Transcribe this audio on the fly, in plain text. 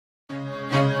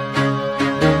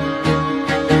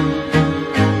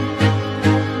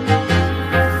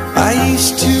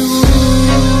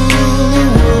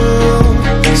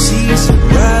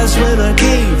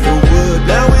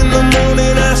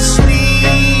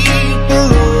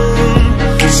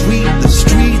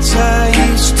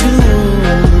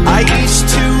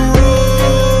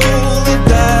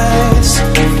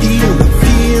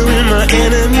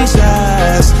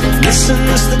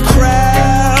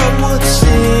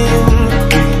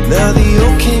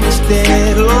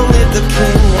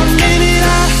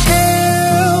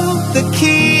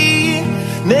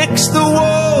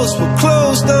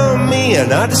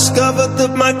and I discovered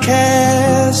that my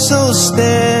castles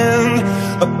stand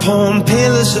upon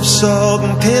pillars of salt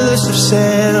and pillars of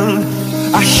sand.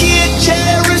 I hear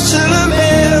Jerusalem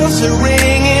bells are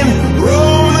ringing,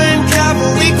 Roman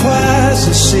cavalry choirs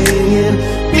are singing.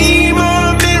 Be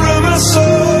my mirror, my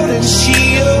sword and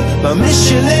shield, my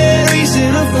missionaries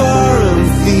in a foreign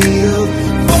field.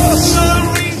 For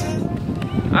some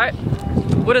reason. Alright,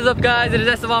 what is up guys? It is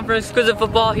Esteban from Exquisite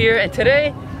Football here, and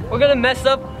today we're gonna mess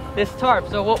up this tarp.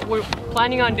 So what we're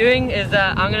planning on doing is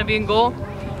that I'm gonna be in goal,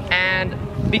 and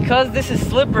because this is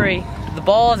slippery, the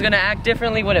ball is gonna act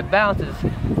differently when it bounces.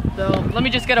 So let me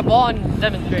just get a ball and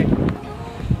demonstrate.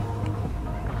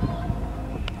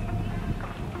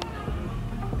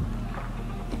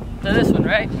 So this one,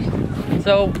 right?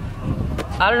 So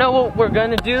I don't know what we're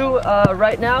gonna do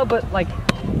right now, but like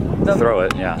throw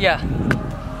it, yeah. Yeah.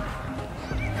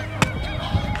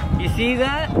 You see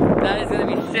that? That is gonna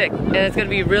be sick, and it's gonna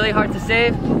be really hard to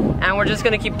save, and we're just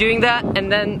gonna keep doing that.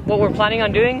 And then what we're planning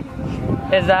on doing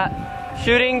is that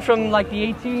shooting from like the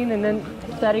 18 and then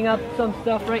setting up some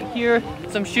stuff right here,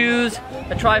 some shoes,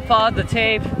 a tripod, the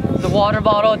tape, the water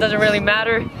bottle, it doesn't really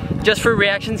matter, just for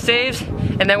reaction saves,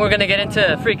 and then we're gonna get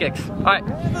into free kicks. All right.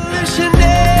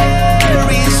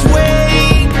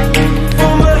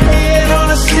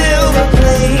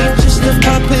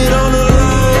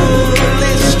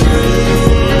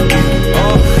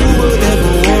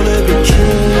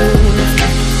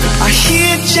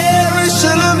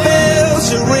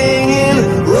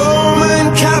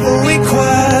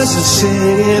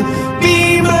 Singing,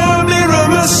 be my mirror,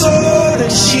 my sword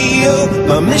and shield,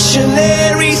 my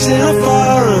missionaries in a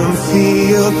foreign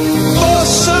field. For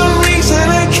some reason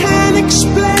I can't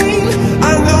explain,